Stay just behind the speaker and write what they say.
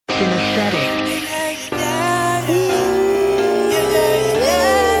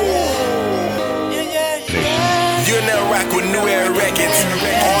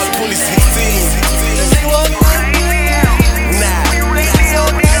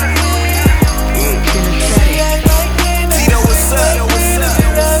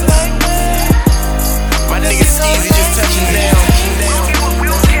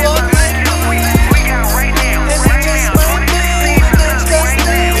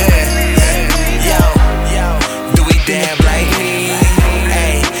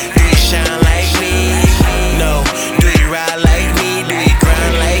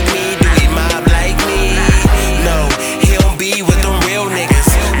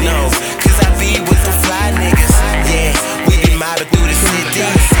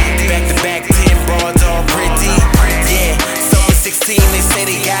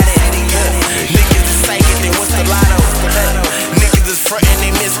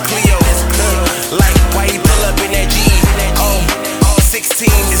Cleo. Like, why you pull up in that G? Oh, 16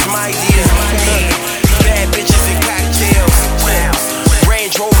 is my year. Bad bitches and cocktails.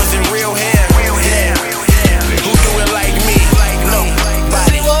 Range Rovers and real hair. Who do it like me?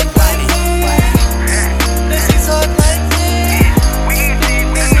 Nobody.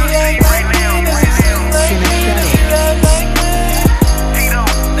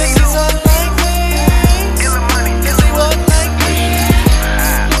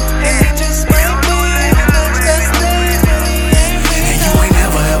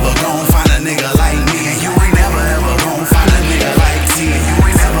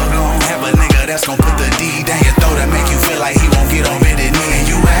 That's gon' put the D down your throat and make you feel like he won't get on bended knee. And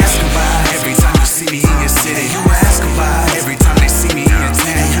you ask him why every time you see me in your city. You ask him why every time they see me in your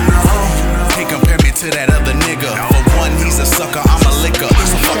town. You know, can't compare me to that other nigga. For one, he's a sucker, I'm a licker.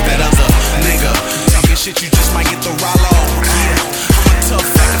 So fuck that other nigga. Talking shit, you just might get the Rollo. Yeah, I'm a tough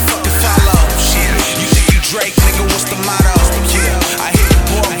fucking follow. Shit, you think you Drake, nigga? What's the motto? Yeah, I hit the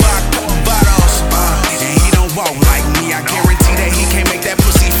boy by a couple bottles. And he don't walk like me. I guarantee that he can't make that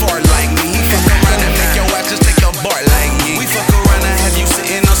pussy fart like me. Just take your bar like me. We fuck around and have you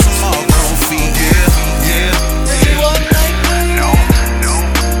sitting on some more cold feet. Yeah. Does he walk like me? No.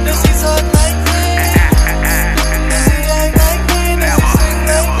 Does he talk like me? Does he act like me? Does he sing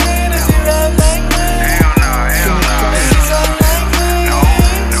like me? Does he rap like me? Hell no. Does he talk like me? No.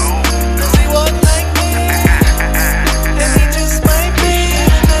 Does he walk like me? And he just might be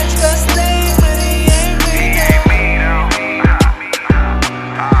the next best thing, but he ain't me.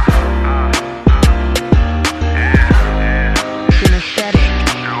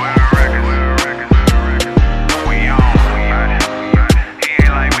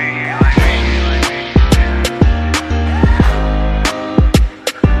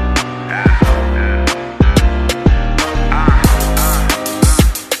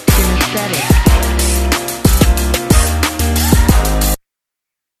 Kinesthetic.